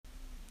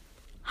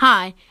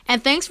Hi,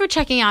 and thanks for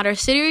checking out our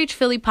City Reach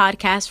Philly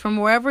podcast from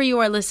wherever you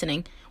are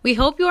listening. We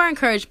hope you are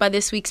encouraged by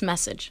this week's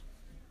message.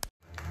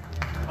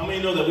 How many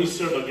know that we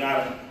serve a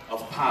God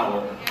of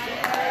power?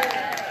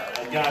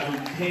 A God who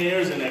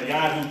cares and a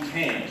God who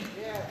can.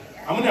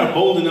 How many are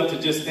bold enough to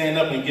just stand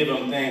up and give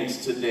him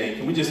thanks today?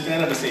 Can we just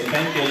stand up and say,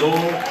 thank you,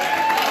 Lord?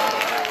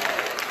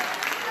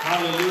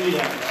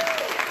 Hallelujah.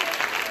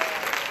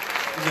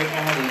 It's like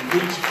I haven't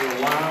preached for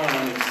a while, and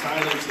I'm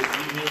excited to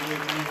be here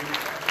with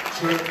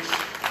you, church.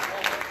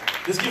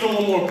 Let's give him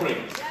one more praise.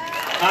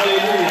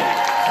 Hallelujah.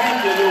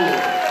 Thank you,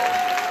 Lord.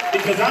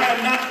 Because I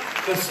am not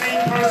the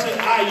same person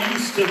I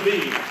used to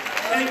be.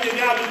 Thank you,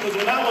 God, because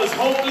when I was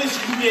hopeless,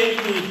 you gave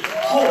me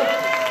hope.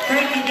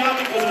 Thank you, God,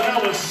 because when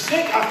I was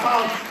sick, I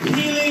found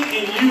healing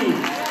in you.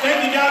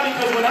 Thank you, God,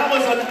 because when I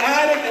was an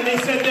addict and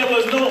they said there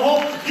was no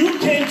hope, you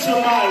came to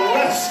my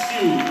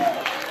rescue.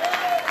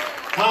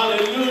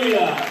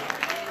 Hallelujah.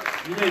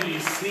 You may be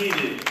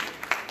seated,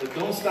 but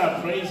don't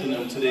stop praising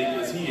him today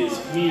because he is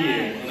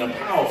here in a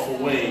powerful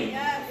way.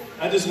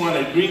 I just want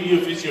to greet you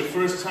if it's your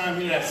first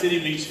time here at City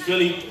Reach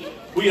Philly.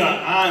 We are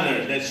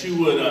honored that you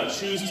would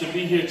choose to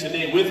be here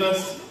today with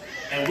us.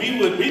 And we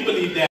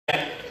believe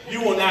that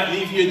you will not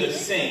leave here the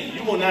same.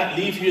 You will not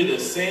leave here the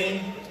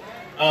same.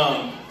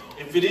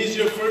 If it is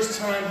your first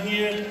time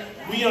here,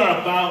 we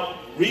are about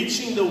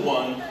reaching the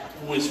one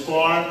who is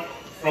far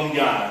from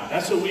God.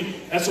 That's what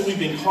we've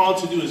been called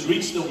to do, is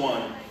reach the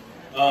one.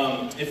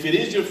 If it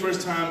is your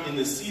first time, in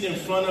the seat in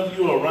front of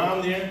you or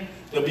around there,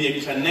 there'll be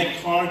a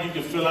connect card. You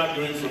can fill out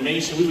your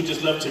information. We would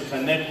just love to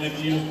connect with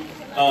you.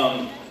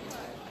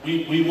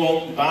 We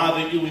won't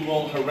bother you. We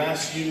won't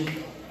harass you.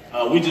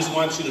 We just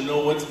want you to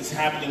know what is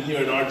happening here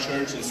at our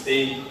church and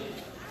stay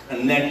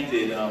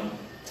connected.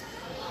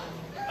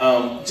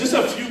 Just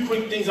a few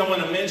quick things I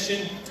want to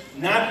mention.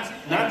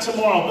 Not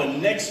tomorrow, but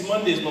next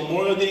Monday is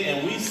Memorial Day,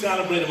 and we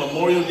celebrate a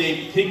Memorial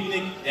Day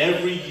picnic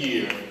every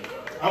year.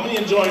 How many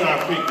enjoy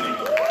our picnic?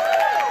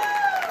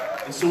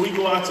 And so we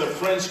go out to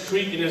French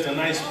Creek, and there's a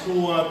nice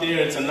pool out there.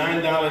 It's a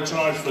 $9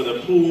 charge for the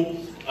pool.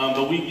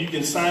 But you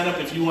can sign up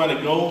if you want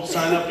to go.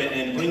 Sign up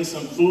and bring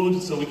some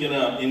food so we can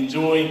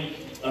enjoy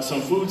some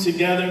food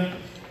together.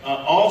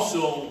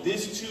 Also,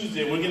 this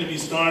Tuesday, we're going to be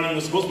starting. It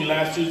was supposed to be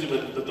last Tuesday,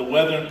 but the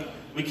weather,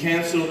 we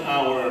canceled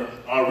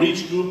our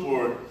reach group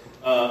or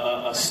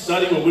a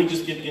study where we're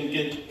just going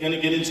to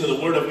get into the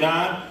Word of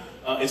God.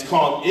 It's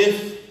called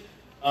If.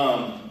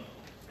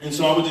 And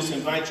so I would just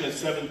invite you at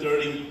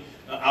 7:30.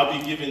 I'll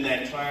be giving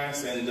that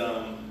class, and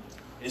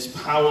it's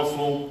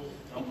powerful.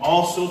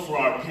 Also for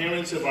our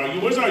parents of our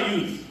youth. Where's our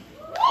youth?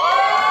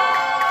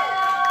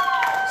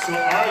 So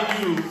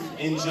our youth,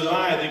 in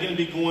July, they're going to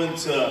be going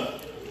to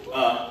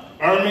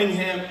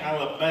Birmingham,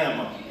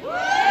 Alabama.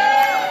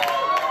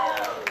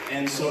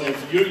 And so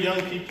if your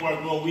young people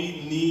are going,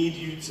 we need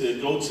you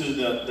to go to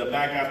the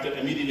back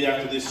immediately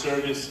after this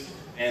service.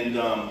 And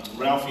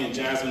Ralphie and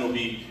Jasmine will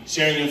be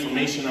sharing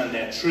information on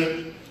that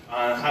trip,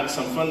 on how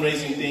some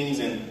fundraising things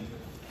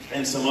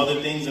and some other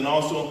things. And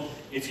also,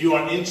 if you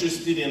are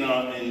interested in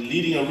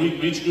leading a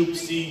reach group,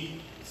 see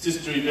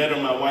Sister Yvette or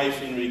my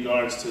wife in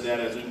regards to that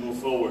as we move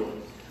forward.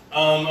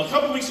 A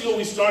couple weeks ago,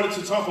 we started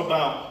to talk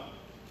about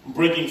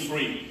breaking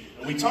free.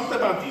 And we talked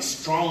about these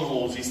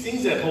strongholds, these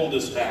things that hold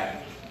us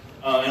back.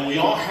 And we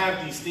all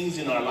have these things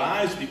in our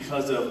lives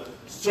because of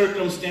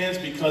circumstance,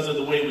 because of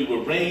the way we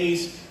were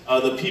raised,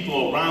 the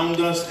people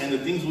around us, and the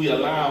things we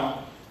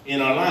allow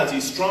in our lives,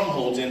 these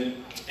strongholds. And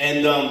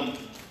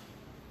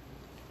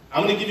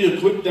I'm going to give you a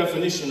quick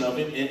definition of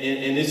it,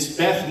 and it's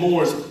Beth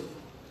Moore's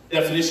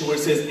definition where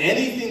it says,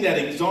 anything that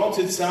exalts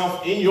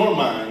itself in your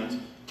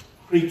mind,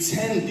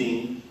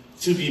 pretending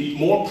to be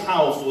more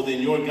powerful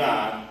than your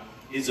God,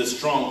 is a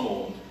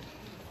stronghold.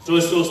 So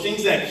it's those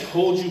things that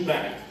hold you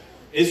back.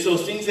 It's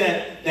those things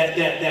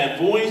that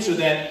voice or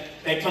that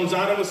comes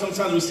out of us.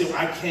 Sometimes we say, well,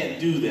 I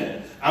can't do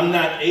that. I'm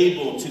not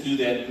able to do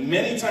that.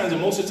 Many times, and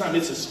most of the time,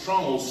 it's a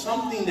stronghold,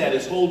 something that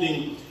is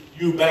holding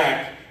you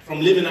back from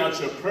living out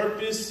your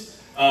purpose,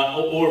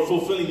 or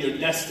fulfilling your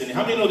destiny.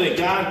 How many know that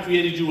God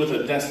created you with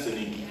a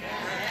destiny?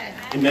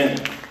 Amen.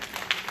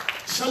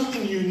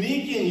 Something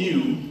unique in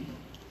you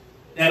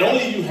that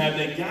only you have,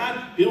 that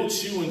God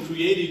built you and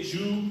created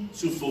you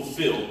to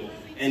fulfill.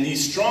 And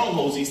these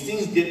strongholds, these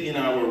things get in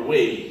our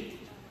way.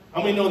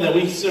 How many know that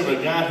we serve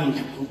a God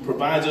who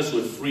provides us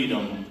with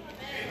freedom?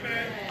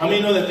 Amen. How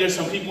many know that there's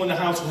some people in the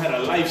house who had a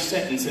life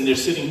sentence and they're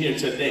sitting here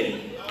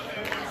today?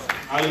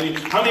 Hallelujah.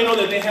 How many know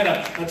that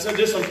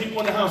there's some people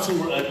in the house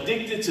who were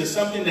addicted to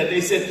something that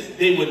they said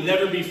they would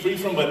never be free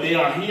from, but they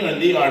are here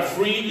and they are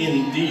free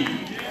indeed.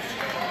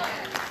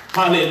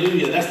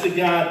 Hallelujah. That's the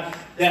God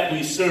that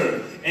we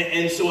serve.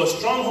 And so a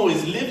stronghold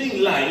is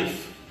living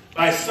life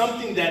by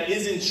something that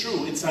isn't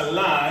true. It's a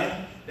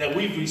lie that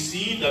we've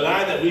received, a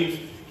lie that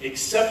we've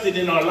accepted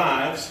in our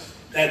lives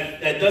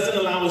that doesn't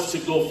allow us to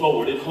go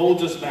forward. It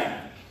holds us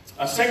back.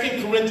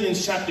 2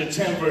 Corinthians chapter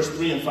 10, verse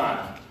 3 and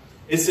 5.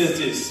 It says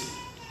this,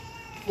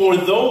 for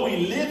though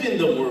we live in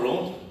the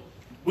world,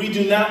 we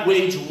do not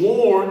wage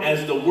war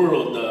as the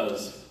world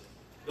does.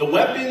 The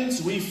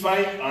weapons we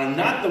fight are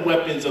not the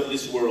weapons of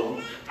this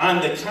world.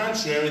 On the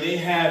contrary, they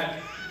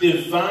have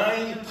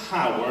divine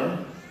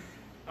power.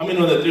 How many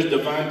know that there's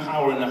divine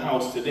power in the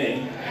house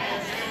today?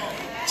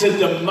 To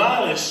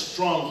demolish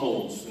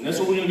strongholds. And that's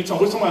what we're going to be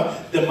talking about. We're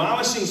talking about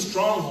demolishing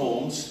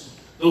strongholds,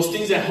 those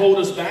things that hold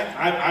us back.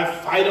 I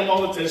fight them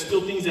all the time. There's still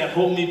things that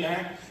hold me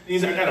back,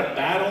 things I got to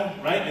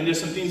battle, right? And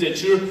there's some things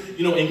that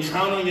you're,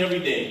 encountering every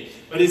day.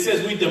 But it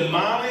says we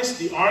demolish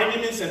the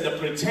arguments and the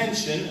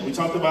pretension, and we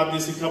talked about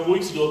this a couple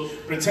weeks ago.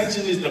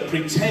 Pretension is the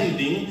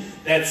pretending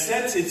that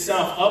sets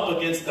itself up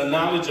against the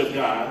knowledge of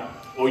God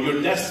or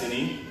your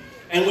destiny,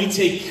 and we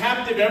take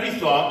captive every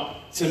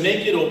thought to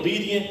make it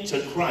obedient to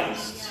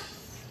Christ.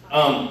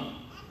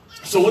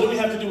 So what do we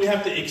have to do?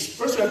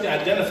 First we have to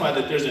identify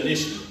that there's an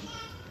issue.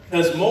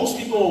 Because most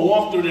people will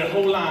walk through their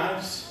whole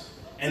lives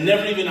and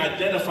never even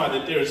identify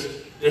that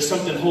there's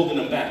something holding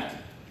them back.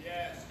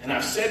 And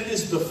I've said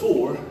this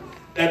before,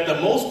 that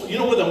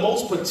where the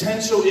most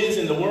potential is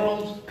in the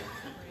world?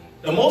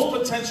 The most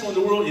potential in the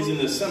world is in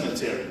the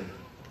cemetery.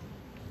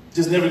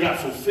 Just never got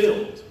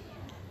fulfilled.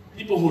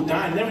 People who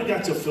died never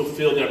got to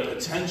fulfill their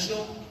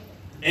potential.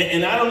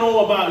 And I don't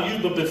know about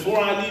you, but before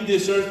I leave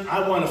this earth,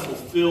 I want to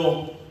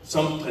fulfill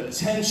some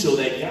potential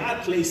that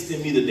God placed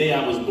in me the day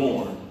I was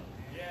born.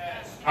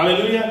 Yes.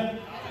 Hallelujah?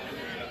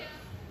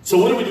 So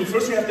what do?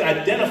 First we have to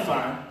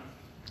identify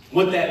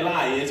what that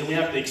lie is, and we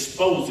have to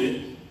expose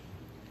it.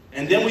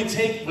 And then we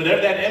take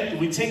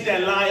we take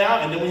that lie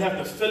out, and then we have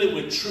to fill it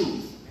with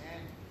truth.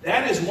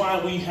 That is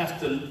why we have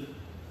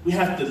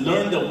to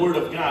learn the Word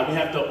of God. We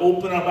have to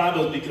open our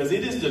Bibles, because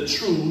it is the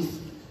truth.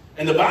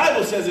 And the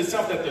Bible says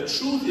itself that the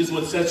truth is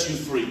what sets you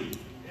free.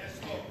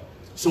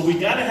 So we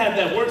got to have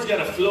that word's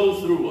got to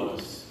flow through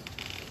us.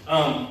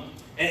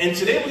 And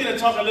today we're going to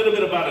talk a little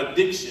bit about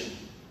addiction.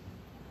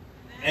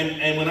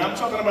 And when I'm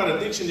talking about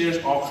addiction,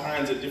 there's all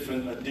kinds of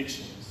different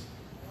addictions.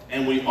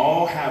 And we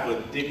all have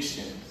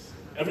addictions.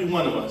 Every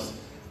one of us.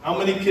 How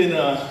many can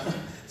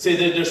say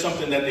that there's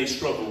something that they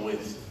struggle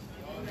with?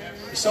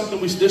 There's some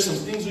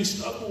things we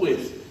struggle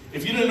with.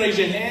 If you didn't raise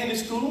your hand,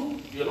 it's cool.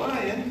 You're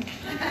lying.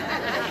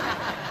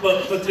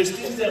 But there's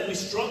things that we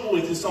struggle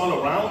with. It's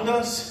all around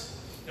us.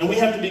 And we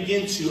have to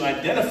begin to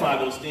identify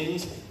those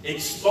things,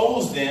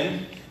 expose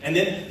them, and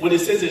then what it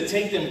says is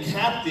take them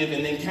captive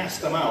and then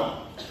cast them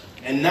out.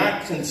 And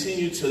not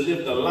continue to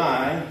live the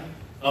lie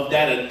of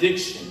that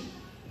addiction.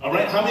 All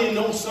right? How many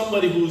know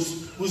somebody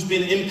who's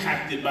been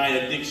impacted by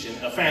addiction?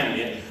 A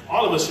family.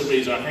 All of us should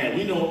raise our hand.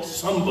 We know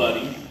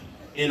somebody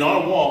in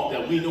our walk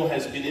that we know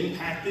has been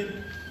impacted.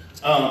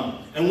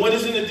 And what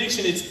is an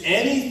addiction? It's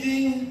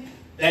anything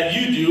that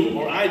you do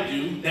or I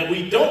do that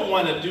we don't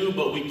want to do,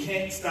 but we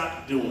can't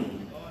stop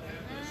doing.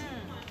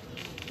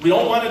 We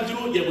don't want to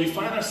do it, yet we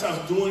find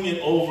ourselves doing it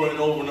over and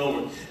over and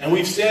over. And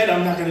we've said,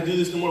 I'm not going to do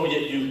this no more, but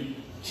yet you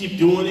keep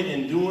doing it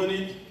and doing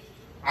it.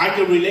 I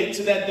can relate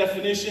to that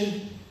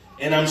definition,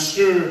 and I'm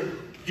sure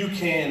you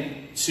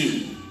can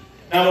too.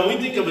 Now, when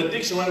we think of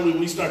addiction, right away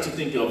we start to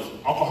think of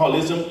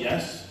alcoholism.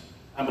 Yes,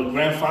 I'm a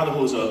grandfather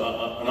who's an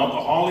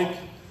alcoholic.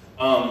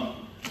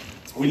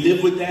 We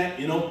live with that,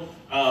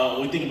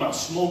 we think about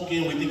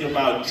smoking, we think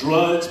about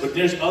drugs, but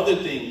there's other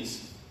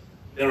things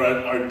that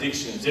are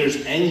addictions.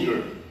 There's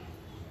anger,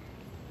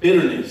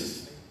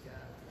 bitterness,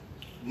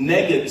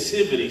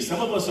 negativity.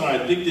 Some of us are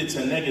addicted to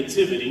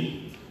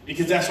negativity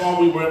because that's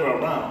all we were ever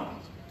around.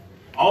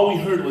 All we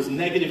heard was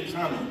negative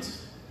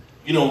comments.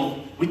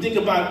 We think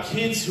about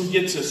kids who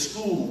get to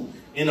school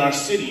in our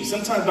city.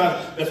 Sometimes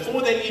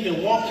before they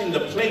even walk in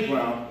the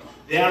playground,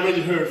 they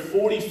already heard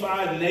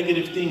 45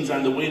 negative things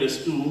on the way to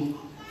school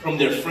from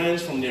their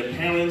friends, from their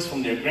parents,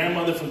 from their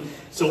grandmother.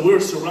 So we're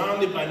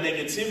surrounded by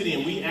negativity,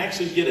 and we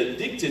actually get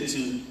addicted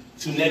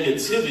to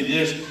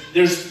negativity.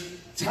 There's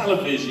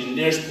television,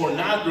 there's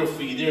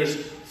pornography, there's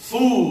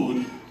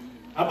food.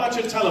 How about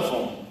your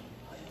telephone?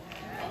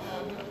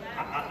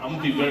 I'm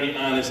going to be very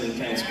honest and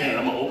transparent.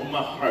 I'm going to open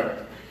my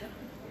heart.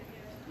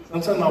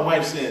 Sometimes my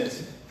wife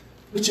says,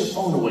 put your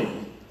phone away.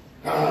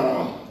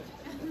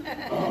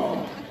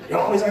 You're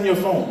always on your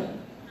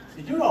phone.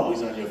 You're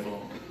always on your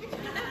phone.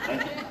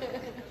 Right?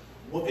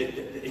 Well,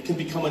 it can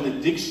become an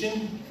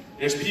addiction.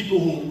 There's people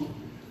who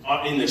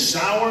are in the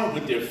shower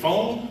with their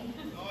phone.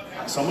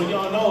 Some of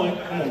y'all know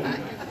it. Come on.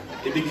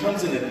 It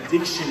becomes an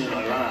addiction in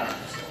our lives.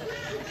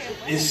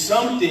 It's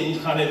something,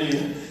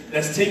 hallelujah,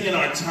 that's taking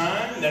our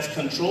time, that's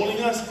controlling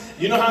us.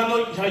 You know how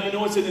you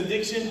know it's an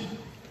addiction?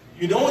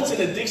 You know it's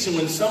an addiction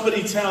when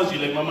somebody tells you,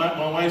 like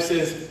my wife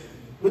says,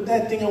 put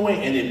that thing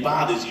away, and it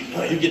bothers you.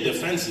 You get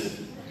defensive.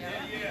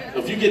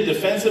 If you get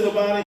defensive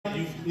about it,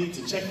 you need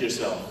to check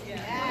yourself.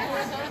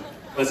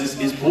 Because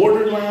it's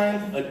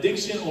borderline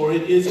addiction, or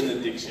it is an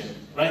addiction,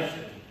 right?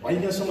 Why you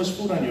got so much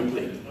food on your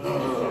plate?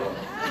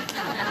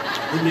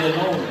 Leave me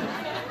alone.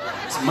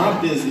 It's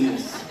my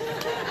business.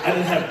 I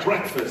didn't have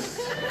breakfast.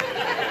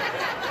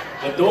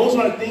 But those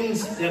are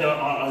things that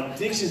are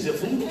addictions. That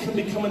food can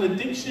become an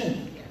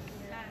addiction.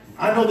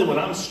 I know that when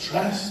I'm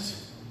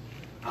stressed,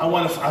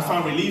 I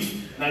find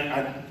relief, and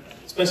I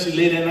especially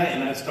late at night,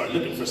 and I start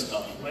looking for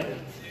stuff, right?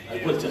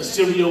 Like what's the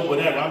cereal,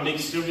 whatever. I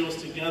mix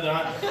cereals together.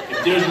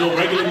 If there's no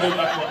regular milk,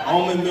 I put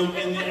almond milk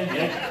in there.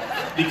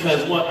 Yeah?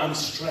 Because what? I'm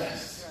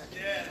stressed.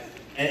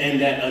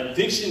 And that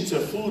addiction to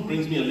food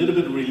brings me a little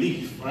bit of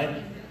relief,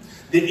 right?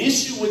 The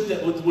issue with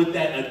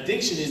that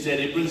addiction is that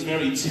it brings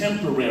very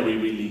temporary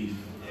relief.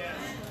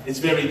 It's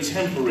very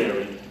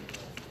temporary.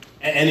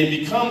 And it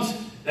becomes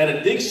that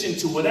addiction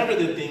to whatever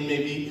the thing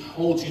may be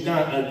holds you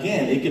down.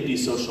 Again, it could be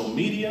social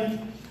media.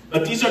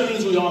 But these are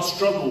things we all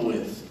struggle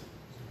with.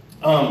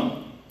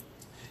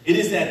 It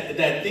is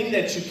that thing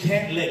that you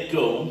can't let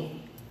go,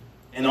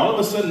 and all of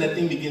a sudden that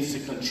thing begins to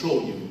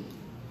control you.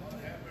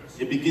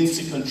 It begins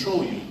to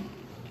control you.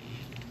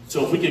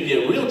 So if we could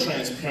get real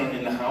transparent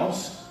in the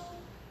house,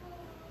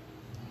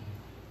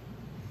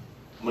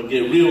 I'm going to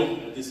get real.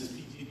 This is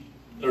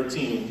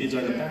PG-13. Kids are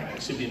in the back.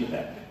 It should be in the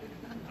back.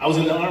 I was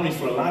in the Army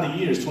for a lot of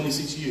years,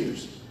 26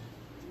 years.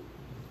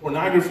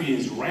 Pornography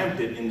is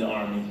rampant in the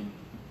Army.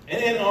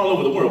 And all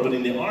over the world, but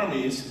in the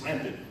Army, it's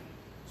rampant.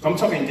 So I'm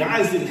talking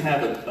guys didn't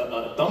have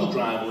a thumb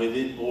drive with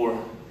it,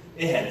 or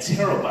they had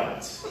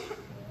terabytes.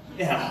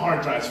 They had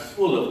hard drives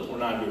full of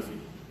pornography.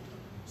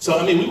 So,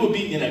 I mean, we would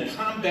be in a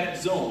combat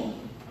zone.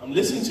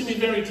 Listen to me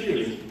very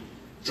clearly.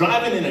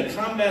 Driving in a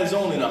combat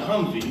zone in a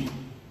Humvee,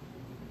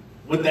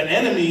 with the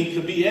enemy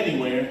could be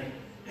anywhere,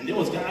 and there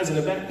was guys in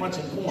the back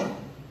watching porn.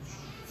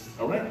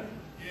 All right?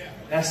 Yeah.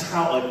 That's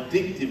how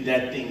addictive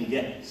that thing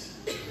gets.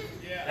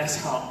 Yeah. That's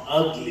how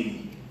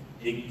ugly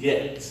it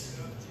gets.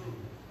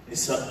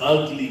 It's an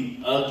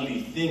ugly,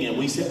 ugly thing. And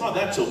we say, oh,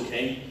 that's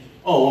okay.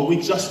 Oh, and we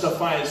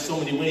justify it so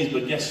many ways,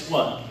 but guess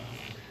what?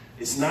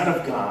 It's not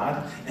of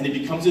God, and it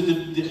becomes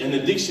an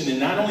addiction. And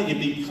not only it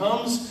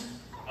becomes,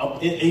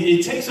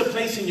 it takes a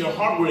place in your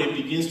heart where it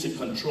begins to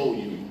control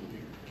you.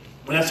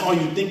 But that's all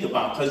you think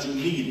about because you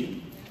need it.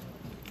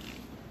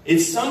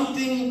 It's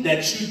something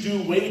that you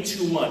do way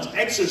too much.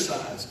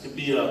 Exercise could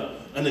be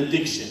an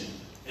addiction.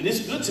 And it's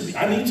good to be,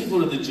 I need to go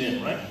to the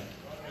gym, right?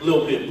 A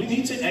little bit. We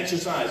need to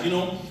exercise,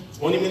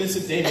 20 minutes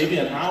a day, maybe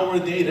an hour a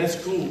day, that's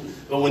cool.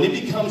 But when it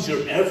becomes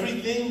your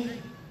everything,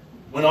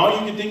 when all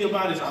you can think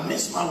about is, I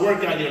missed my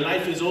workout, your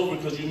life is over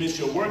because you missed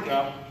your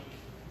workout,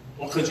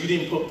 or because you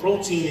didn't put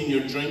protein in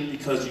your drink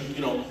because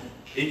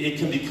it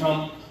can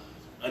become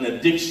an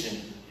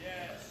addiction.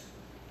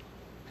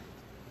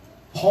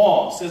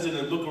 Paul says it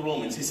in the book of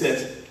Romans. He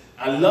says,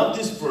 I love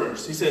this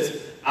verse. He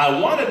says, I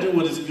want to do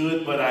what is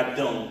good, but I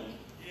don't.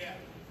 Yeah.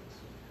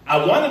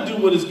 I want to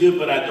do what is good,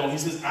 but I don't. He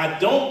says, I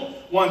don't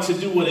want to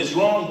do what is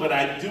wrong, but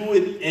I do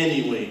it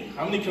anyway.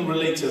 How many can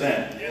relate to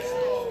that? Yes.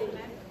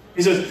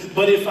 He says,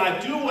 but if I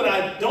do what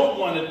I don't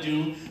want to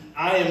do,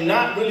 I am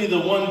not really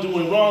the one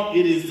doing wrong.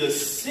 It is the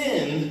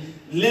sin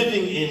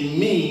living in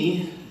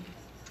me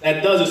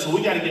that does it. So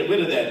we got to get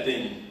rid of that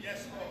thing.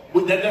 Yes.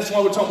 That's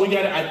why we're talking. We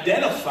got to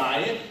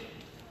identify it.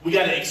 We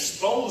got to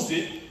expose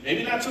it,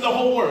 maybe not to the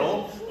whole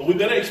world, but we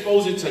better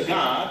expose it to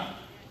God,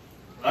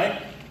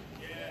 right?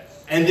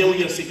 Yes. And then we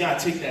got to say, God,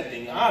 take that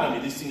thing out of me.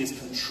 This thing is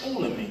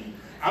controlling me.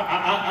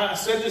 I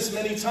said this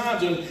many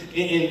times.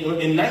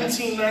 In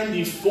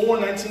 1994,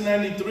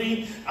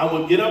 1993, I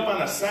would get up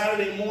on a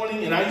Saturday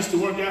morning, and I used to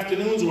work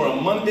afternoons, or a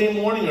Monday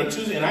morning or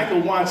Tuesday, and I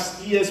could watch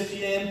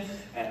ESPN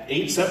at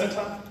 7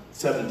 o'clock,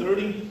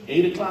 7:30,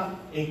 8 o'clock,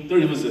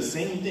 8:30. It was the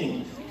same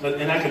thing.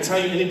 And I could tell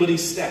you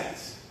anybody's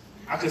stats.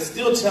 I could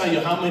still tell you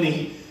how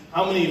many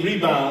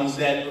rebounds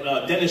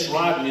that Dennis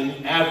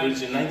Rodman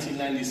averaged in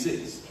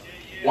 1996.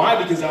 Why?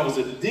 Because I was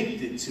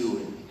addicted to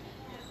it.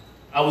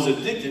 I was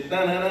addicted.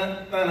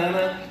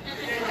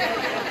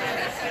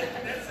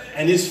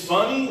 And it's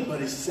funny,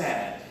 but it's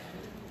sad.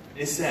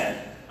 It's sad.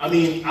 I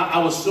mean,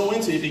 I was so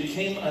into it, it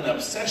became an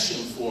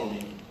obsession for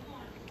me.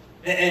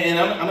 And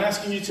I'm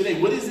asking you today,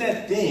 what is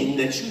that thing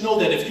that you know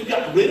that if you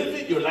got rid of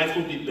it, your life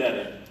would be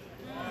better?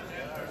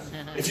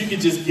 If you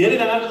could just get it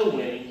out of the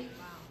way,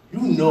 you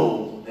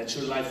know that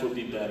your life will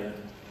be better.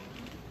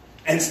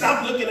 And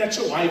stop looking at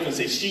your wife and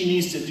say, she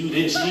needs to do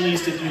this, she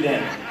needs to do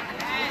that.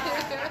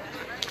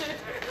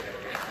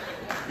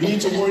 You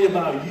need to worry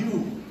about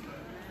you.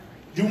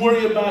 You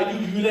worry about you,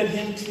 you let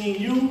him clean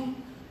you,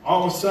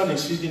 all of a sudden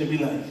she's going to be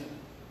like,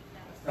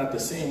 not the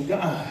same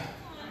guy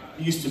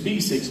he used to be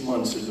 6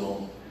 months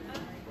ago.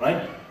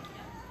 Right?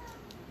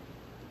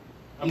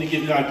 I'm going to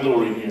give God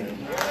glory here.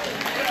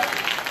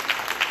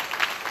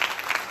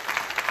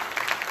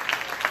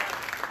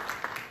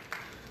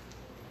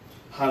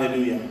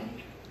 Hallelujah.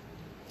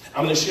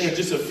 I'm going to share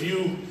just a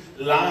few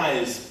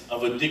lies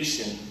of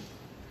addiction.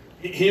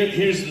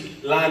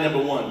 Here's lie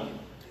number 1.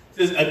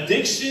 It says,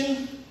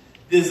 addiction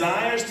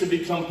desires to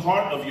become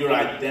part of your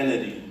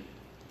identity.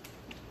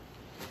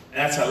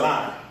 That's a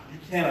lie. You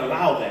can't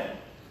allow that.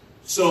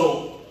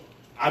 So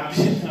I've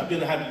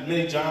had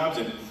many jobs,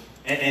 and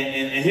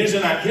here's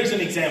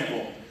an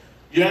example.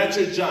 You're at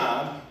your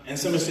job, and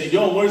somebody say,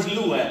 yo, where's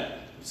Lou at?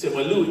 You say,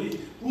 well, Lou,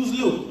 who's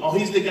Lou? Oh,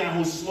 he's the guy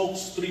who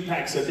smokes 3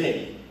 packs a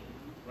day.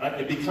 Right?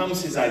 It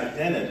becomes his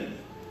identity.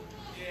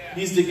 Yeah.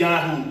 He's the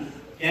guy who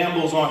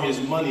gambles all his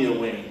money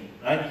away.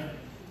 Right?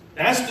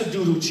 That's the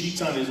dude who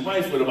cheats on his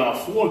wife with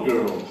about 4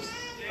 girls.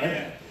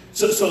 Right?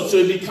 So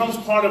it becomes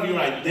part of your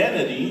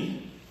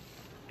identity,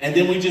 and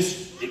then we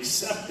just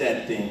accept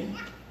that thing.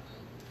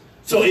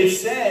 So it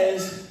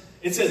says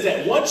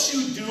that what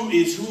you do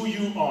is who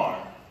you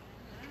are.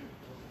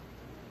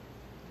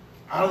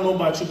 I don't know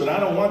about you, but I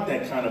don't want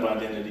that kind of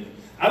identity.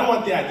 I don't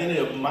want the identity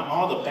of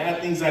all the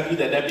bad things I do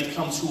that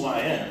becomes who I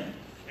am.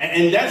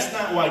 And that's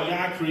not why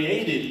God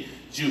created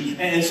you.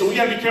 And so we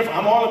got to be careful.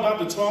 I'm all about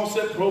the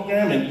 12-step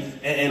program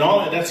and all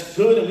that. That's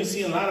good. And we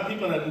see a lot of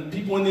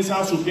people in this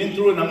house who've been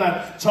through it. And I'm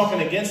not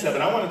talking against that,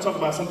 but I want to talk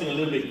about something a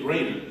little bit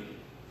greater.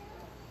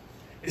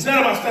 It's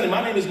not about studying.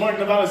 My name is Mark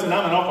Navales, and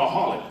I'm an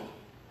alcoholic.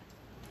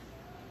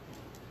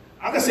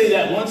 I can say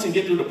that once and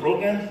get through the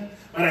program,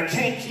 but I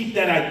can't keep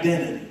that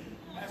identity.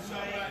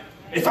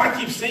 If I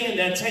keep saying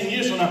that 10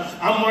 years from now,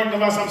 I'm Mark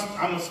Navales,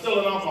 I'm still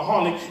an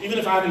alcoholic. Even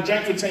if I haven't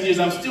drank for 10 years,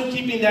 I'm still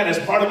keeping that as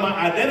part of my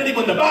identity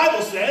when the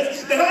Bible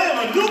says that I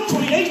am a new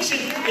creation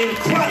in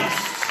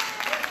Christ.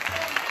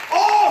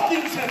 All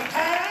things have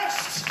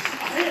passed.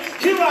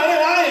 Here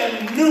I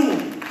am new.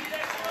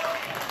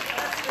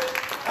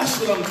 That's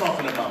what I'm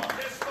talking about.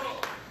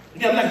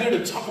 Again, I'm not here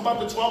to talk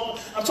about the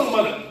 12. I'm talking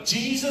about a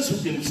Jesus who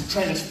can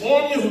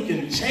transform you, who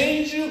can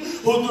change you,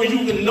 who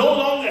you can no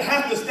longer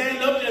have to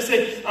stand up there and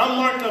say, I'm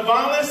Mark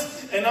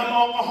Navales, and I'm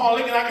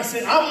alcoholic, and I can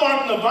say, I'm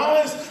Mark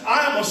Navales,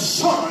 I am a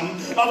son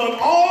of an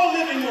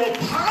all-living,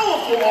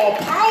 all-powerful,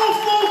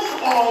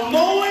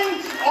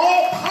 all-knowing,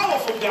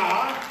 all-powerful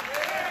God.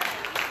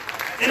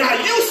 And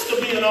I used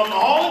to be an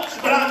alcoholic,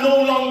 but I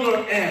no longer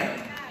am.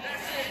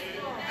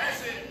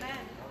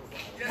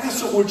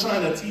 That's what we're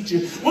trying to teach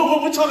you.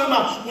 What we're talking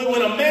about,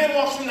 when a man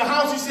walks in the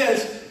house, he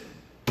says,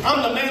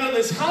 I'm the man of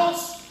this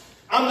house.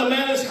 I'm the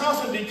man of this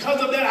house, and because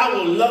of that, I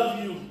will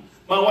love you,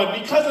 my wife.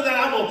 Because of that,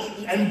 I will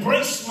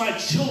embrace my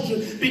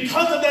children.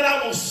 Because of that,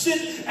 I will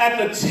sit at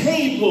the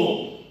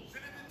table.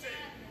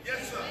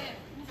 Yes, sir.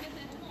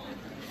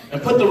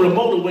 And put the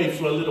remote away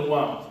for a little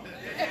while.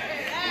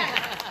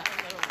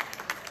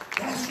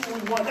 That's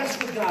what we want. That's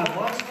what God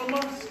wants from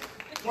us.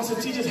 He wants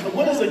to teach us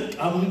what does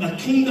a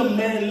kingdom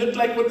man look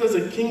like? What does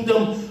a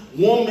kingdom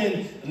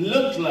woman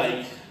look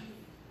like?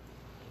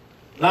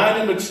 Line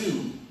number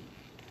 2.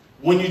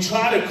 When you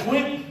try to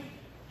quit,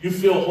 you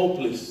feel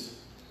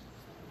hopeless.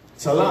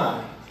 It's a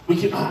lie.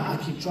 I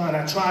keep trying.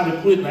 I try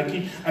to quit, and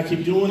I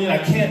keep doing it. I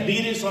can't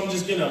beat it, so I'm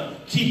just gonna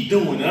keep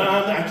doing it.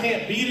 I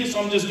can't beat it, so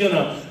I'm just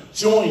gonna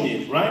join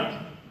it. Right?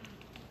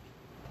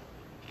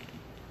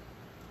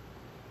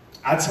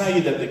 I tell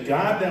you that the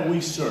God that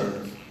we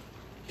serve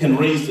can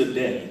raise the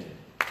dead.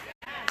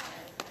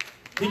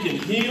 He can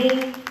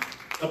heal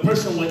a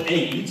person with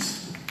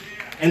AIDS,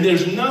 and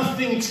there's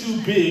nothing too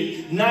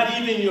big.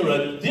 Not even your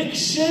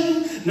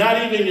addiction,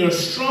 not even your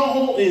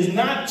stronghold is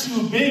not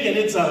too big, and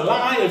it's a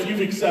lie if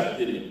you've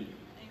accepted it.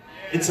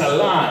 It's a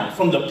lie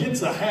from the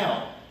pits of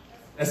hell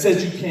that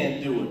says you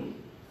can't do it.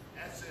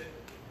 That's it.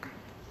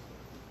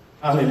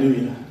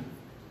 Hallelujah.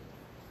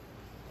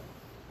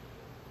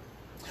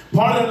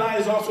 Part of the lie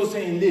is also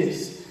saying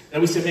this. That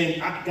we said, man,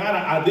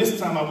 God, this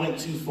time I went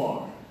too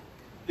far.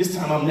 This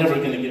time I'm never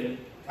going to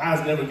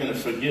God's never going to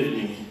forgive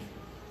me.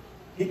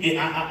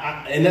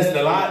 And that's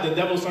the lie the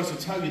devil starts to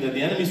tell you, that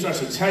the enemy starts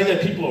to tell you,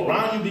 that people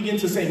around you begin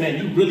to say, man,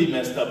 you really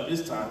messed up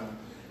this time.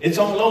 It's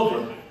all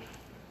over.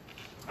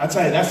 I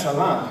tell you, that's a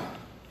lie.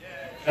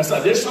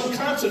 There's some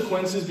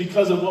consequences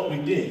because of what we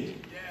did.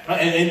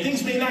 And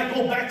things may not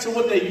go back to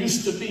what they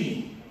used to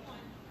be.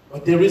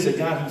 But there is a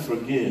God who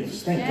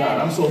forgives. Thank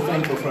God. I'm so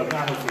thankful for a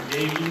God who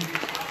forgave me.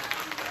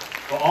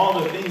 For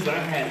all the things that I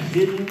had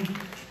hidden,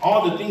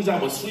 all the things I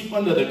would sweep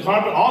under the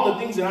carpet, all the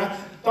things that I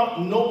thought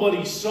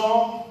nobody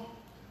saw.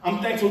 I'm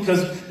thankful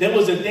because there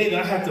was a day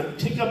that I had to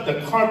pick up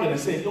the carpet and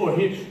say, Lord,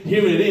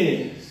 here it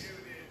is.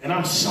 And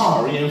I'm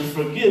sorry and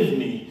forgive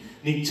me.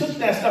 And he took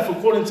that stuff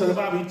according to the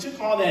Bible. He took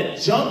all that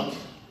junk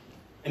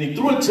and he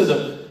threw it to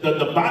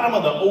the bottom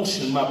of the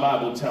ocean, my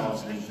Bible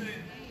tells me.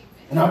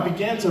 And I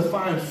began to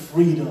find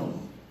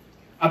freedom.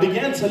 I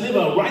began to live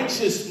a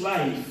righteous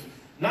life.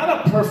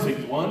 Not a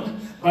perfect one,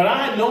 but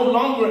I no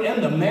longer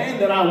am the man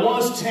that I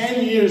was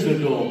 10 years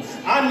ago.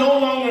 I no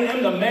longer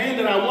am the man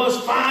that I was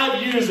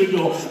 5 years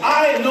ago.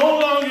 I no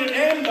longer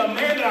am the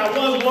man that I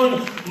was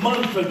 1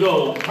 month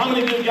ago. How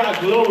many give God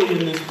glory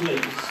in this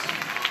place?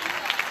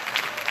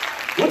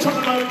 We're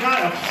talking about a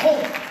God of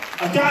hope,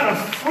 a God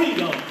of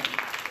freedom.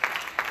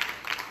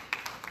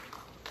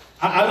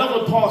 I love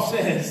what Paul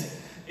says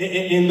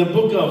in the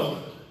book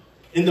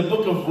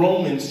of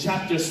Romans,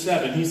 chapter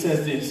 7. He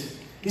says this.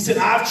 He said,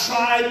 I've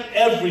tried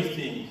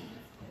everything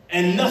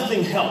and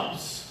nothing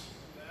helps.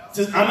 He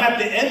says, I'm at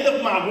the end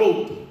of my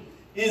rope.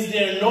 Is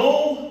there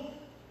no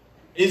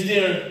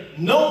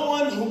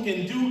one who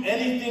can do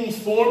anything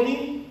for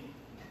me?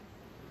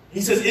 He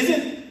says,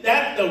 isn't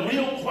that the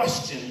real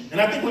question?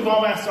 And I think we've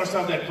all asked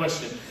ourselves that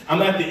question.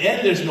 I'm at the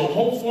end, there's no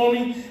hope for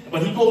me.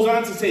 But he goes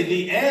on to say,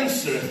 the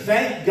answer,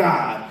 thank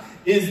God,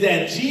 is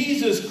that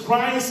Jesus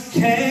Christ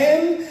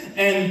can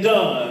and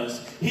does.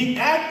 He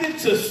acted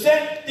to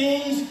set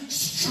things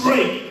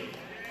straight.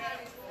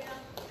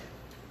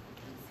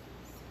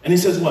 And he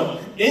says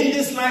what? in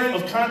this life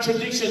of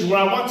contradictions where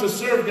I want to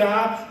serve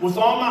God with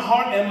all my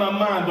heart and my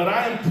mind, but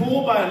I am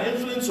pulled by an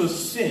influence of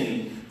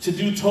sin to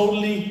do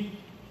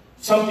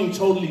something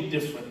totally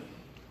different.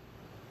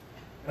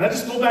 And I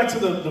just go back to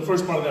the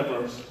first part of that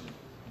verse.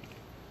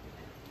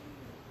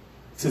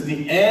 It says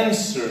the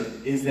answer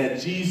is that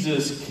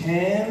Jesus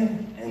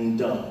can and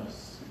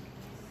does.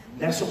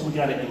 That's what we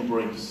got to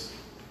embrace.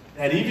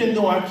 That even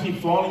though I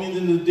keep falling into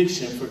the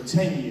addiction for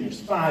 10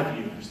 years, 5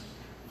 years,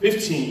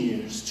 15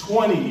 years,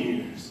 20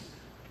 years,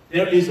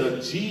 there is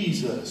a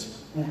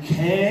Jesus who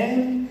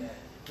can,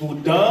 who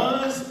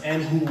does,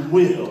 and who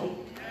will.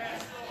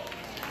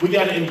 We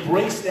got to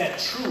embrace that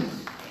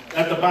truth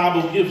that the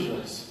Bible gives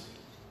us.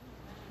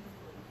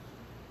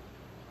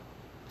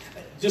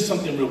 Just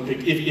something real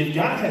quick. If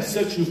God has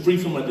set you free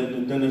from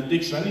an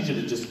addiction, I need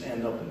you to just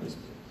stand up in this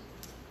place.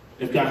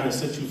 If God has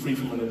set you free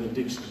from an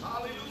addiction.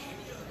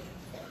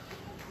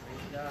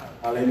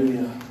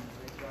 Hallelujah.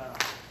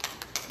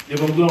 Give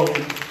him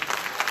glory.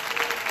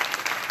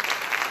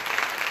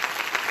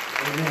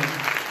 Amen.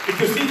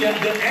 Because see, the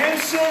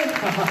answer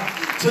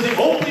to the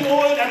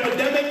opioid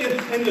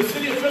epidemic in the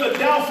city of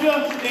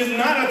Philadelphia is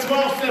not a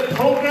 12-step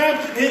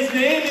program. His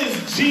name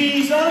is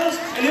Jesus.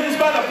 And it is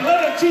by the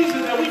blood of Jesus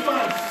that we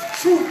find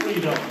true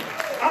freedom.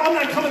 I'm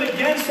not coming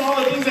against all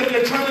the things that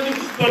they're trying to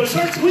do. But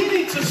church, we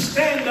need to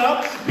stand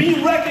up,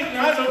 be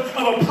recognized of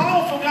a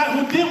powerful God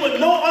who did what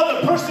no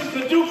other person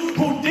could do,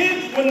 who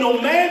did what no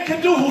man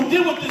could do, who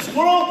did what this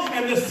world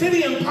and the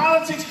city and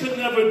politics could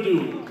never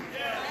do.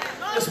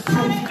 That's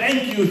proof.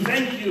 Thank you,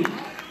 thank you.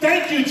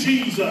 Thank you,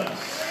 Jesus.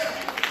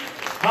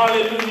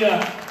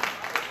 Hallelujah.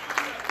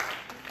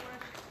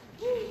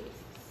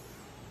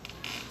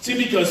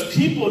 See, because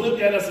people look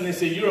at us and they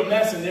say, you're a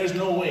mess and there's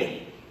no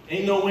way.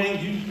 Ain't no way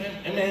you,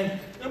 man. You know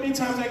how many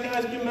times that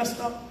guy's been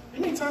messed up? You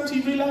know how many times he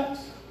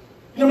relapsed?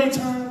 You know how many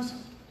times?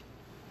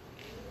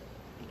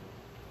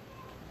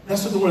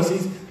 That's what the world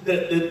says.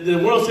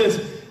 The world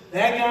says,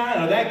 that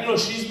guy or that girl,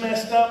 she's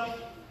messed up,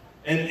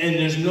 and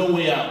there's no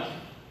way out.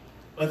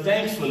 But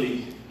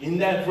thankfully, in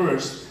that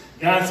verse,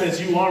 God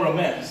says you are a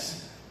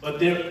mess, but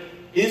there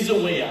is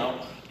a way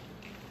out,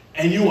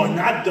 and you are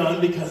not done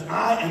because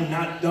I am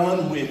not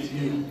done with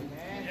you.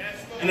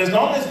 And as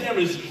long as there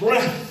is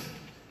breath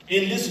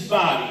in this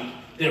body,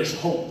 there's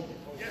hope.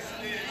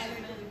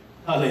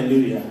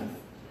 Hallelujah.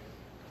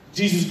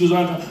 Jesus goes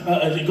on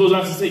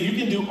to say, you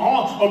can do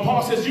all, or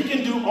Paul says, you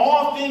can do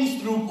all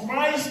things through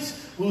Christ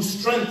who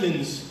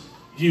strengthens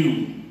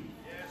you.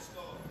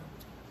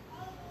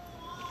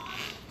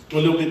 Go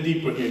a little bit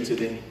deeper here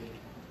today.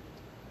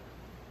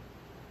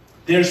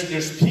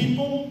 There's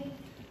people,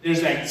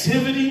 there's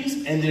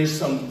activities, and there's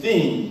some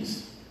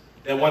things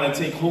that want to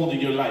take hold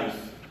of your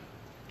life.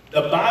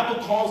 The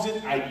Bible calls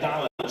it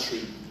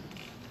idolatry.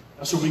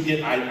 That's where we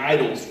get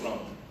idols from.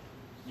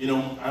 You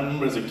know, I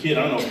remember as a kid,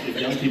 I don't know if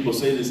young people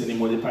say this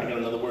anymore, they probably got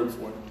another word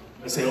for it.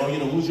 They say, oh, you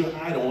know, who's your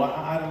idol? Well,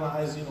 I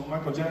idolize, you know,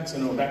 Michael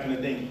Jackson, or back in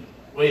the day,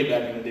 way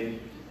back in the day.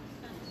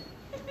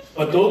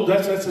 But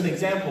that's an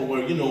example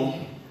where, you know,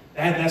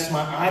 that's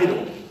my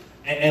idol.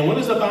 And what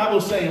does the Bible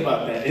say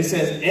about that? It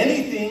says,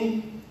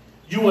 anything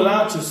you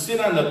allow to sit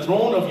on the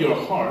throne of your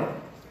heart,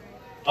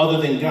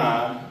 other than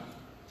God,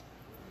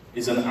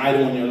 is an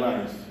idol in your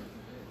life.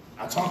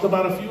 I talked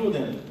about a few of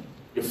them.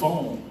 Your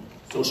phone,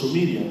 social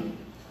media.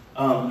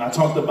 I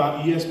talked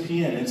about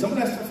ESPN. And some of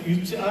that stuff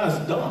you say,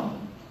 it's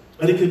dumb.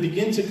 But it can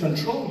begin to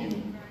control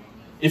you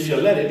if you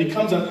let it. It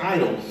becomes an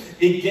idol.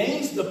 It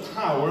gains the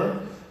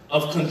power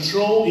of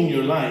control in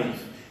your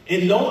life.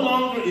 It no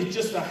longer is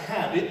just a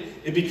habit.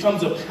 It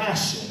becomes a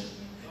passion.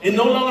 It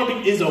no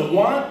longer is a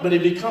want, but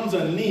it becomes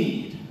a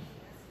need.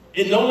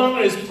 It no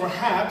longer is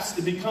perhaps,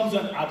 it becomes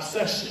an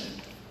obsession.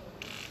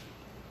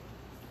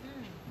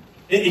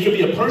 It could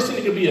be a person,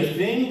 it could be a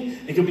thing,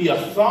 it could be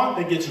a thought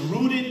that gets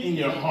rooted in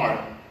your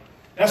heart.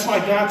 That's why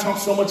God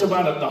talks so much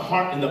about the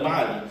heart in the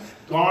Bible.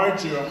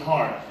 Guard your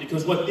heart.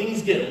 Because when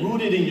things get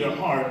rooted in your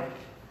heart,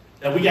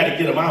 that we got to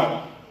get them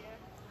out.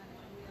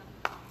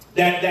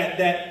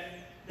 That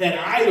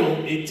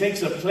idol, it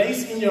takes a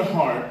place in your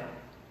heart,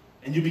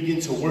 and you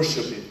begin to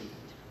worship it.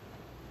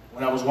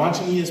 When I was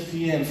watching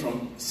ESPN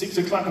from 6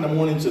 o'clock in the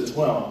morning to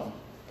 12,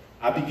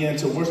 I began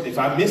to worship. If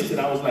I missed it,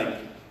 I was like,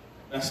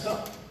 messed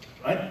up,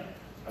 right?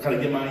 I got to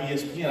get my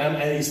ESPN.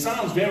 And it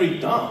sounds very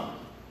dumb.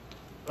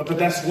 But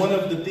that's one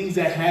of the things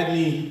that had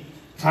me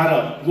caught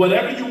up.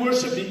 Whatever you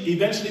worship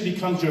eventually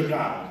becomes your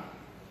God.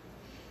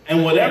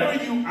 And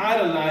whatever you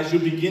idolize, you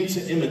begin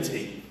to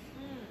imitate.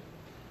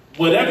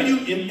 Whatever you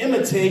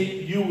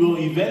imitate, you will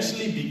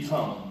eventually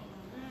become.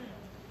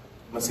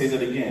 I'm going to say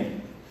that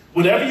again.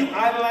 Whatever you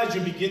idolize,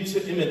 you begin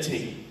to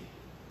imitate.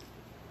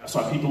 That's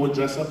why people would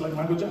dress up like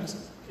Michael Jackson.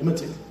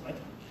 Imitate, right?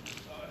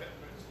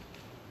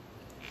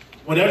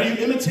 Whatever you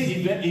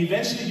imitate,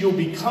 eventually you'll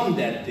become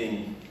that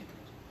thing.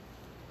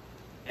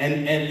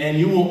 And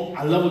you will,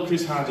 I love what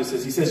Chris Hodges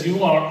says. He says,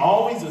 you are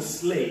always a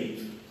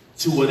slave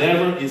to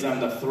whatever is on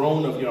the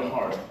throne of your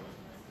heart.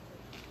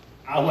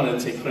 I wanted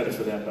to take credit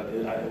for that, but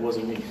it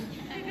wasn't me.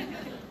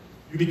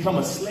 You become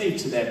a slave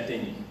to that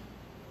thing.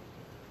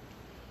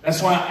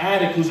 That's why an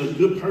addict who's a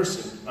good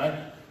person, right,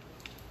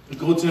 would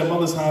go to their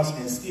mother's house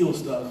and steal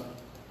stuff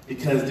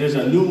because there's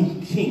a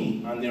new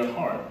king on their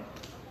heart.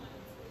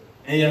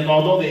 And yet,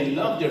 although they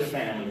love their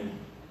family,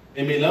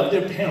 they may love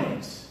their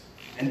parents,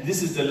 and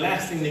this is the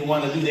last thing they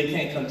want to do, they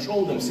can't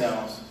control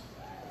themselves,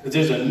 because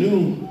there's a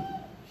new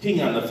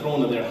king on the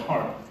throne of their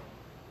heart.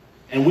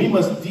 And we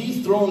must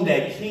dethrone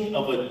that king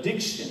of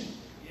addiction,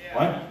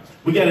 right?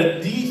 We got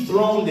to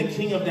dethrone the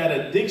king of that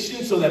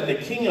addiction so that the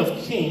King of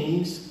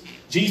Kings,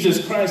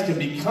 Jesus Christ,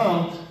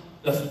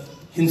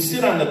 can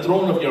sit on the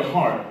throne of your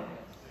heart.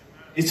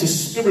 It's a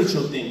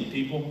spiritual thing,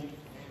 people.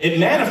 It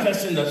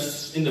manifests in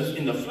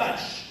the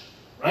flesh,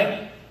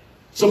 right?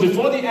 So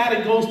before the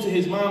addict goes to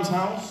his mom's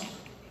house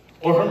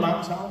or her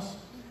mom's house,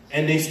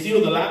 and they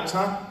steal the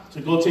laptop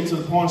to go take to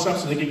the pawn shop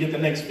so they can get the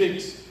next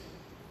fix,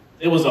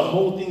 there was a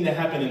whole thing that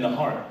happened in the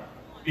heart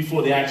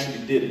before they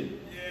actually did it.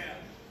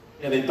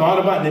 Yeah, they thought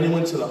about it, and then they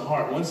went to the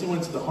heart. Once it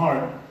went to the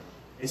heart,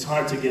 it's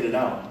hard to get it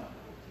out,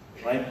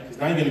 right? Because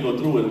now you're going to go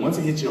through it. And once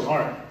it hits your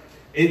heart,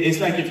 it's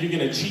like if you're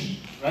going to cheat,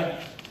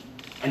 right,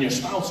 on your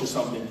spouse or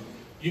something.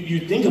 You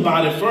think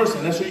about it first,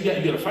 and that's what you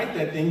got to fight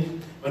that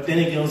thing, but then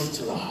it goes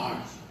to the heart.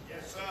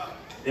 Yes, sir.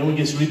 Then when it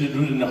gets rooted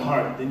in the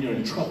heart, then you're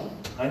in trouble,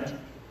 right?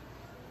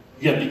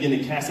 You got to begin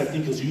to cast that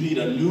thing because you need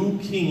a new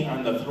king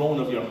on the throne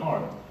of your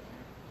heart.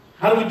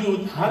 How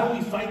do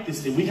we fight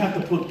this thing? We have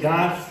to put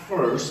God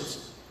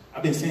first.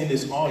 I've been saying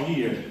this all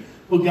year.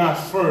 Put God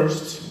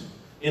first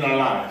in our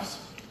lives.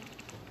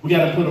 We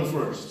got to put him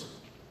first.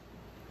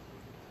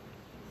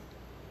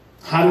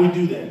 How do we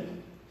do that?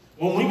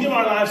 When we give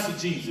our lives to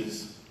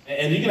Jesus,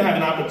 and you're going to have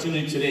an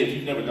opportunity today if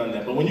you've never done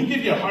that, but when you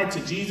give your heart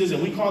to Jesus,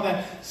 and we call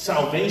that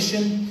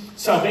salvation,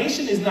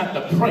 salvation is not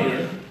the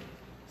prayer.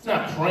 It's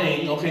not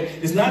praying, okay?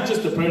 It's not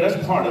just the prayer,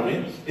 that's part of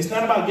it. It's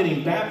not about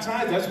getting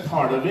baptized, that's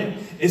part of it.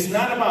 It's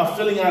not about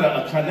filling out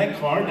a connect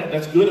card,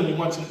 that's good, and we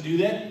want you to do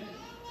that.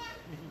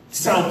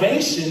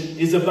 Salvation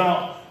is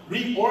about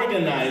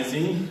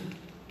reorganizing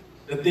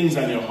the things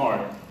on your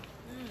heart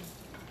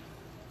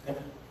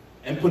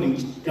and putting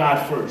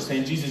God first,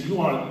 saying, Jesus,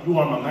 you are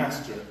my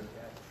master.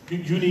 You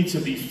need to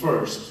be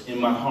first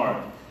in my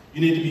heart. You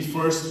need to be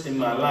first in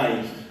my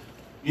life.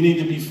 You need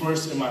to be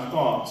first in my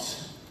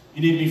thoughts.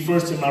 You need to be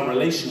first in my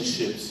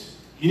relationships.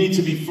 You need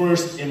to be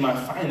first in my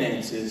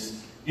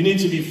finances. You need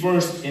to be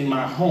first in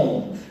my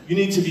home. You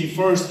need to be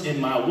first in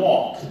my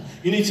walk.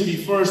 You need to be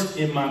first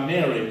in my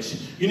marriage.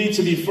 You need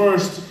to be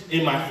first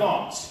in my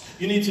thoughts.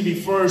 You need to be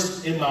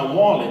first in my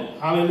wallet.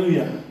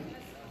 Hallelujah.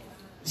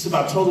 It's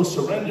about total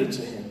surrender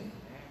to him.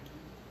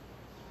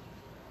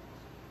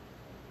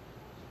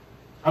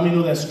 How many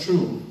know that's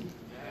true?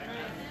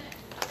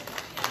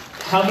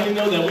 How many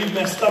know that we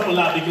messed up a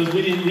lot because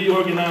we didn't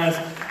reorganize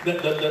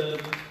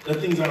the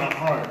things on our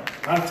heart?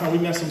 A lot of times we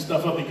mess some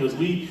stuff up because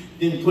we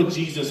didn't put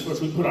Jesus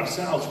first. We put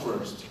ourselves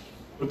first.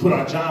 We put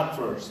our job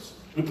first.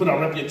 We put our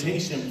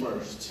reputation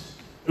first.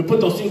 We put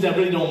those things that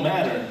really don't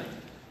matter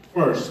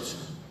first.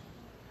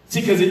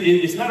 See, because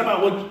it's not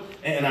about what,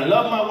 and I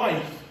love my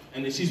wife,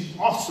 and she's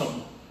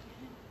awesome.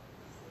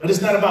 But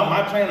it's not about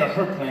my plan or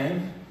her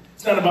plan.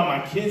 It's not about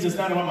my kids. It's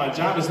not about my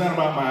job. It's not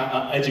about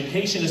my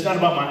education. It's not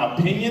about my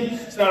opinion.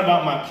 It's not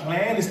about my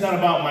plan. It's not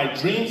about my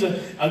dreams.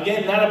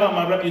 Again, not about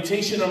my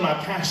reputation or my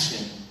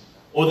passion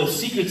or the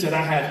secrets that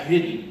I have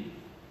hidden.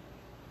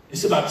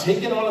 It's about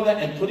taking all of that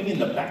and putting it in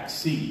the back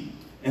seat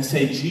and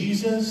say,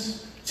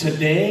 Jesus,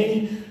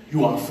 today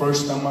you are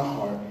first on my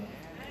heart.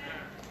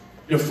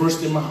 You're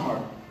first in my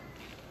heart.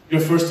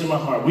 You're first in my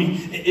heart.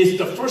 It's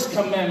the first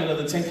commandment of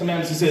the 10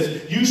 Commandments. It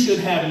says, you should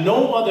have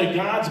no other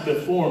gods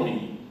before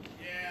me.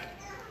 Yeah.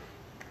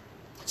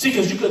 See,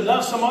 because you could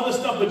love some other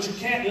stuff, but you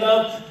can't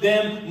love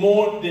them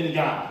more than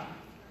God.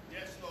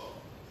 Yes, Lord.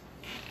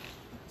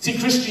 See,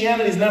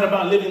 Christianity is not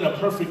about living a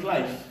perfect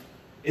life.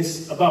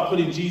 It's about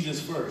putting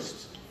Jesus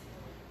first.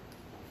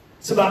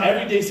 It's about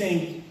every day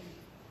saying,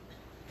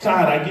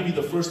 God, I give you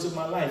the first of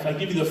my life. I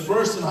give you the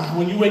first of my,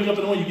 when you wake up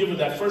in the morning, you give it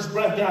that first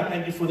breath. God,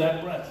 thank you for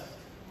that breath.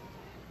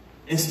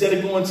 Instead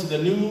of going to the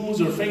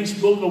news or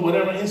Facebook or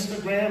whatever,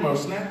 Instagram or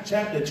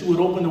Snapchat, that you would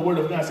open the Word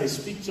of God and say,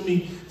 speak to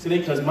me today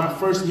because my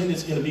first minute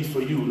is going to be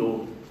for you,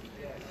 Lord.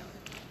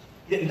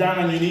 Getting down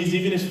on your knees,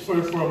 even if for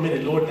a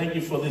minute. Lord, thank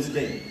you for this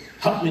day.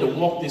 Help me to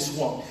walk this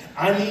walk.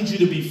 I need you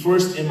to be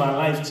first in my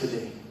life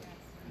today.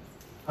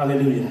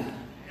 Hallelujah.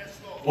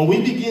 When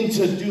we begin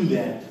to do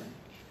that,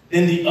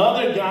 then the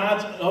other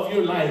gods of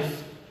your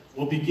life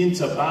will begin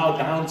to bow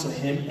down to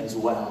him as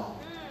well.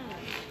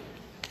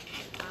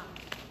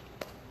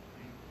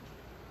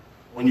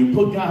 When you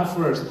put God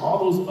first,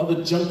 all those other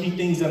junky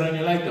things that are in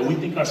your life that we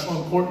think are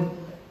so important,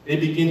 they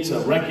begin to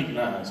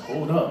recognize,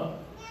 hold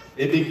up.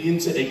 They begin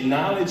to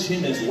acknowledge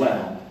him as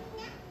well.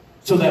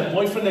 So that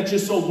boyfriend that you're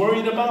so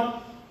worried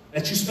about,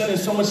 that you're spending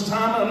so much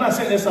time on, I'm not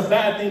saying that's a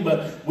bad thing,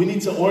 but we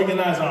need to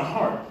organize our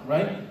heart,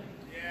 right?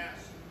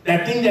 Yes.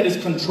 That thing that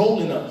is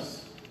controlling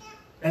us,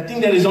 that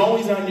thing that is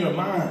always on your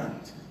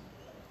mind,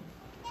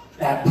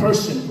 that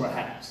person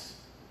perhaps,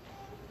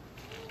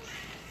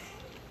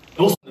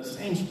 those are the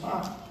same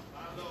spot.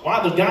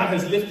 Wow, the God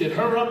has lifted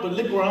her up, but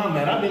look where I'm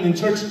at. I've been in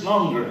church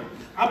longer.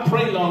 I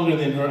pray longer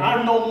than her.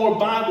 I know more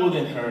Bible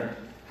than her.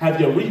 Have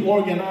you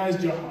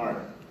reorganized your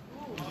heart?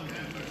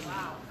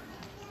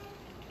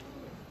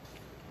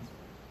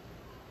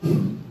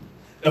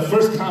 The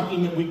first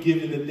compliment we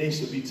give in the day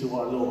should be to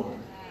our Lord.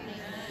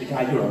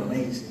 God, you're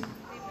amazing.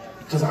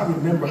 Because I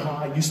remember how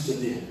I used to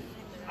live.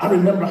 I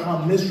remember how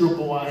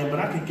miserable I am, but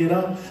I can get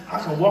up, I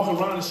can walk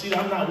around the street.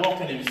 I'm not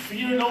walking in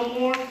fear no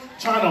more,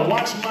 trying to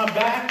watch my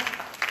back,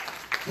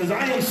 because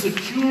I am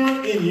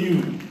secure in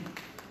you.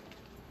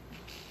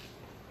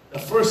 The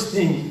first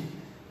thing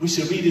we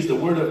should read is the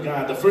Word of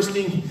God. The first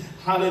thing,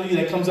 hallelujah,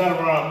 that comes out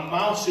of our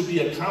mouth should be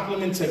a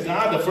compliment to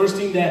God. The first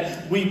thing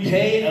that we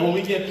pay, and when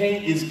we get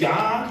paid, is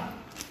God.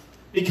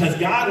 Because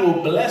God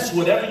will bless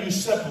whatever you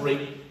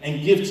separate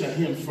and give to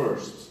Him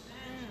first.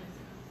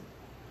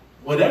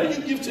 Whatever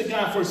you give to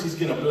God first, He's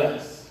going to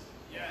bless.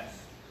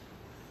 Yes.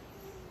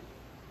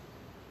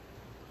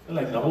 I feel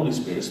like the Holy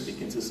Spirit is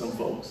speaking to some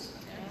folks.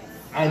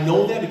 I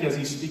know that because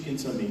He's speaking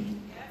to me.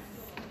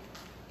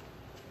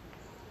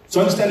 So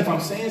understand, if I'm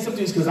saying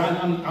something, it's because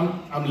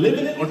I'm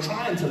living it or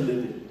trying to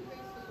live it.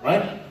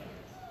 Right?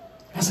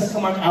 I said,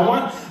 come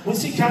on, we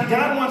see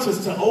God wants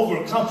us to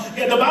overcome.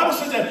 Yeah, the Bible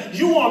says that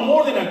you are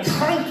more than a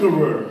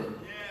conqueror.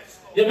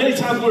 Yeah, many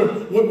times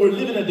we're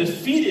living a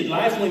defeated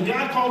life when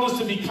God called us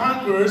to be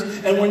conquerors,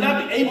 and we're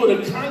not able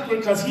to conquer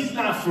because He's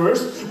not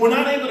first. We're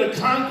not able to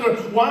conquer.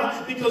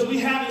 Why? Because we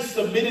haven't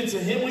submitted to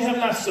Him. We have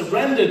not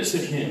surrendered to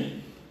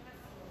Him.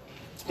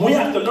 We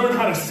have to learn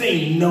how to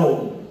say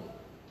no.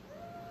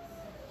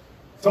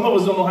 Some of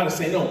us don't know how to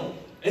say no.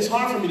 It's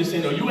hard for me to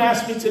say no. You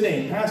asked me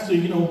today, Pastor,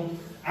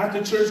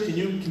 after church,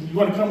 you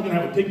want to come? We're going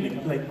to have a picnic.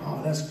 I'm like,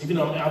 oh, that's,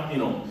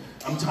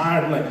 I'm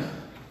tired. I'm like,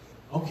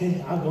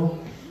 okay, I'll go.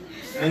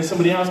 And then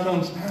somebody else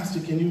comes, Pastor,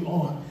 can you,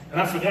 and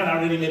I forgot I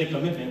already made a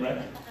commitment, right?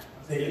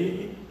 I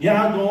say,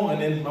 yeah, I'll go.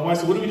 And then my wife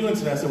said, what are we doing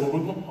today? I said, well, we're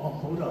going,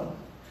 hold up.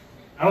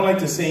 I don't like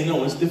to say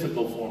no. It's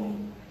difficult for me.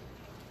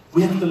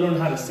 We have to learn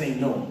how to say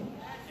no.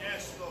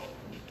 Yes, Lord.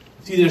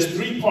 See, there's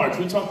three parts.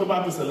 We talked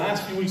about this the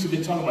last few weeks we've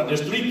been talking about.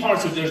 There's three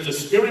parts. There's the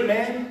spirit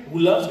man who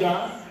loves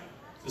God,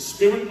 the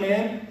spirit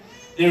man.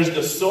 There's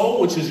the soul,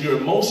 which is your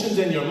emotions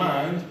and your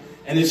mind,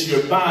 and it's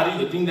your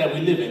body, the thing that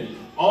we live in.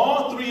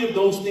 All three of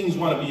those things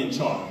want to be in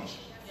charge.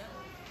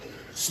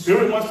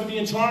 Spirit wants to be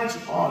in charge.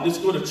 Oh, let's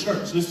go to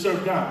church. Let's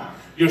serve God.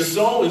 Your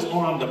soul is,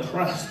 I'm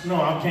depressed. No,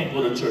 I can't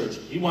go to church.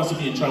 He wants to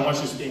be in charge. He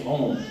wants you to stay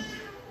home.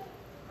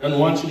 Doesn't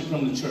want you to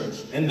come to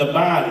church. And the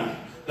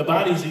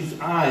body is these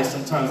eyes,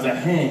 sometimes the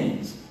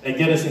hands that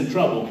get us in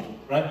trouble,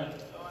 right?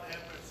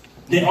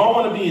 They all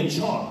want to be in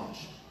charge.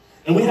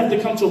 And we have to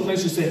come to a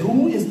place to say,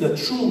 who is the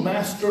true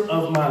master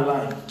of my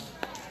life?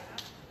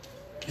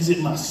 Is it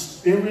my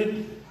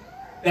spirit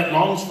that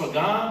longs for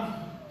God?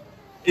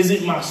 Is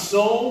it my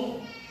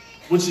soul,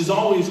 which is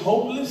always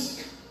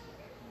hopeless?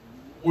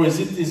 Or is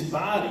it this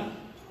body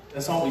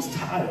that's always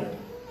tired?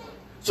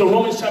 So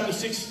Romans chapter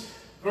 6,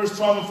 verse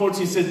 12 and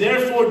 14 says,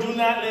 therefore do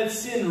not let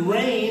sin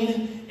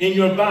reign in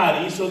your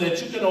body so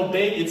that you can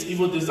obey its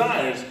evil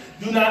desires.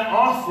 Do not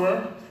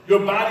offer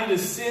your body to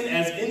sin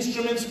as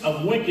instruments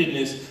of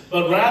wickedness,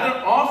 but rather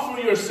offer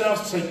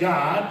yourselves to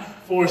God,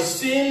 for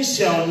sin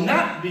shall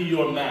not be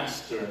your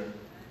master.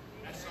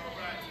 That's all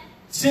right.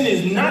 Sin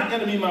is not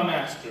going to be my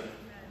master.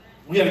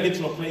 We got to get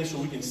to a place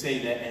where we can say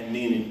that and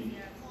mean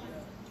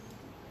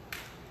it.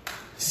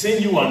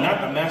 Sin, you are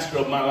not the master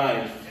of my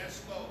life.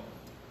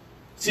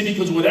 See,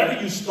 because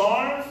whatever you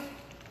starve,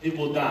 it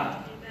will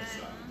die.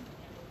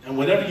 And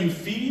whatever you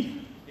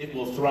feed, it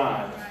will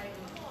thrive.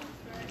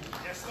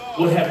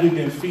 What have we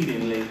been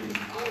feeding lately?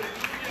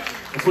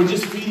 If we're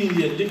just feeding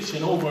the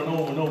addiction over and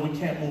over and over, we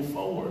can't move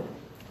forward.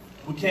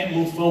 We can't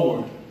move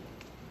forward.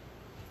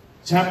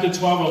 Chapter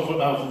 12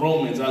 of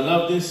Romans, I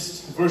love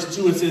this. Verse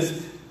 2, it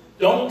says,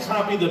 don't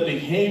copy the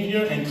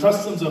behavior and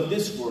customs of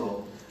this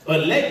world,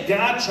 but let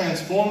God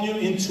transform you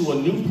into a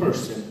new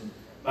person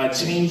by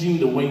changing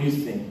the way you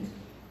think.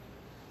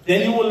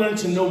 Then you will learn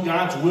to know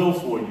God's will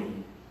for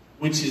you,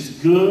 which is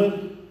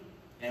good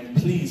and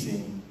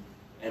pleasing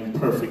and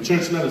perfect.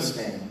 Church, let us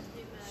stand.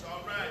 It's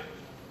all right.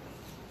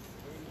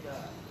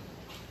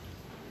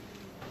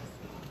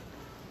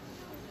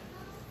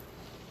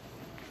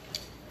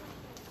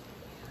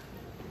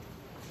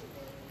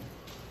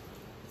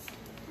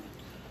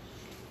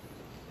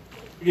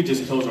 You can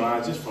just close your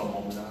eyes just for a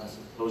moment.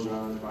 Close your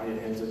eyes, bow your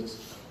heads. I just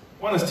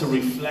want us to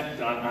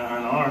reflect on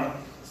our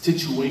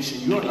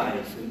situation, your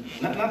life, and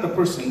not the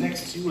person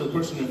next to you or the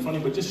person in front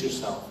of you, but just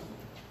yourself.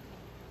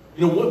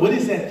 You know, what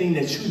is that thing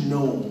that you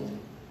know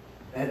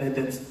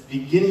that's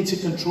beginning to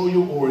control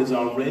you or is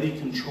already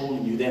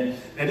controlling you?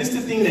 That is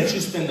the thing that you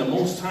spend the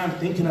most time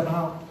thinking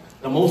about,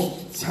 the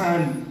most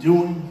time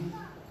doing.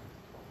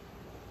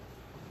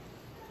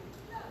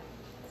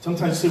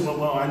 Sometimes you say,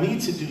 well, I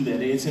need to do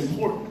that. It's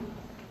important.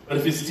 But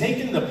if it's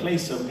taking the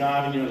place of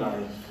God in your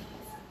life,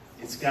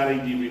 it's got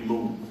to be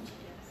removed.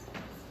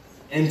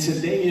 And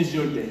today is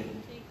your day.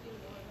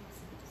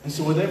 And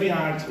so with every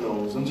eye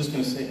closed, I'm just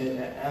going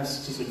to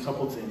ask just a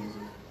couple things.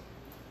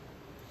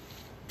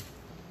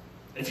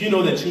 If you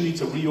know that you need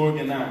to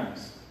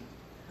reorganize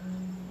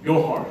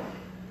your heart,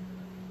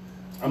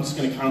 I'm just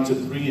going to count to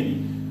 3,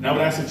 and I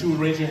would ask that you would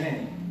raise your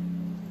hand.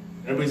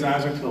 Everybody's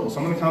eyes are closed. So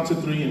I'm going to count to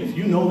 3, and if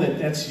you know that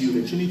that's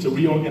you, that you need to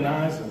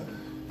reorganize the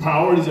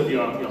priorities of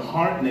your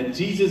heart, and that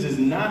Jesus is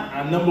not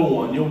our number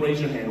one, you'll raise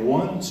your hand.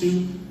 1,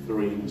 2,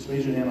 3. Just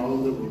raise your hand all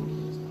over the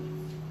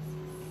room.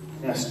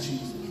 Yes,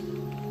 Jesus.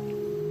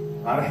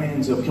 A lot of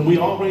hands up. Can we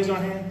all raise our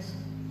hands?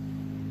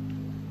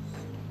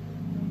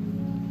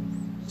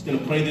 Just going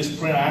to pray this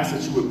prayer. I ask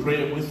that you would pray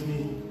it with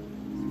me.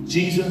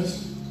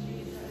 Jesus,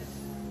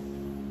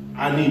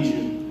 I need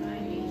you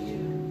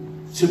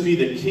to be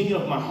the king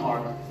of my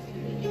heart.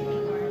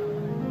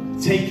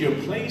 Take your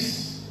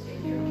place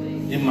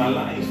in my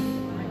life.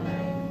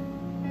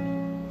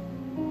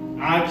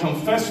 I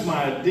confess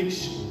my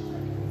addiction,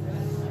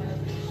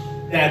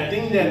 that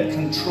thing that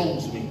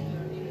controls me,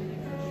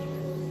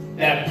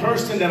 that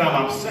person that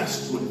I'm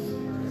obsessed with,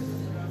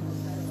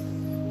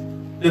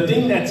 the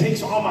thing that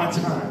takes all my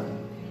time.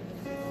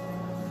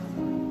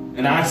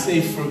 And I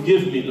say,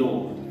 forgive me,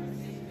 Lord.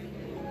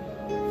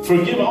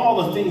 Forgive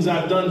all the things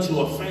I've done to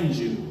offend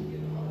you,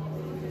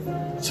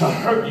 to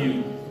hurt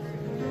you,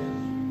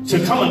 to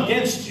come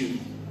against you,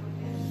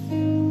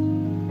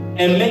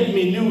 and make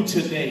me new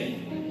today.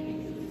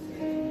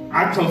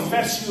 I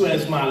confess you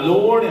as my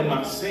Lord and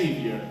my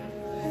Savior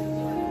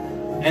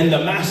and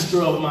the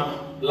master of my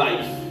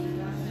life.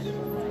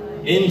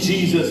 In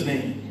Jesus'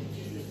 name,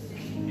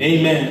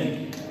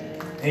 amen.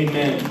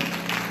 Amen.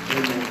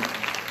 Amen.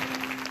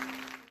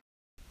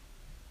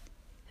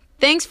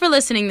 Thanks for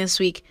listening this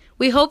week.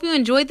 We hope you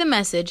enjoyed the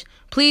message.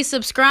 Please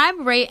subscribe,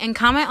 rate, and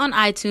comment on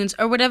iTunes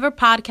or whatever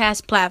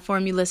podcast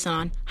platform you listen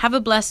on. Have a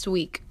blessed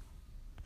week.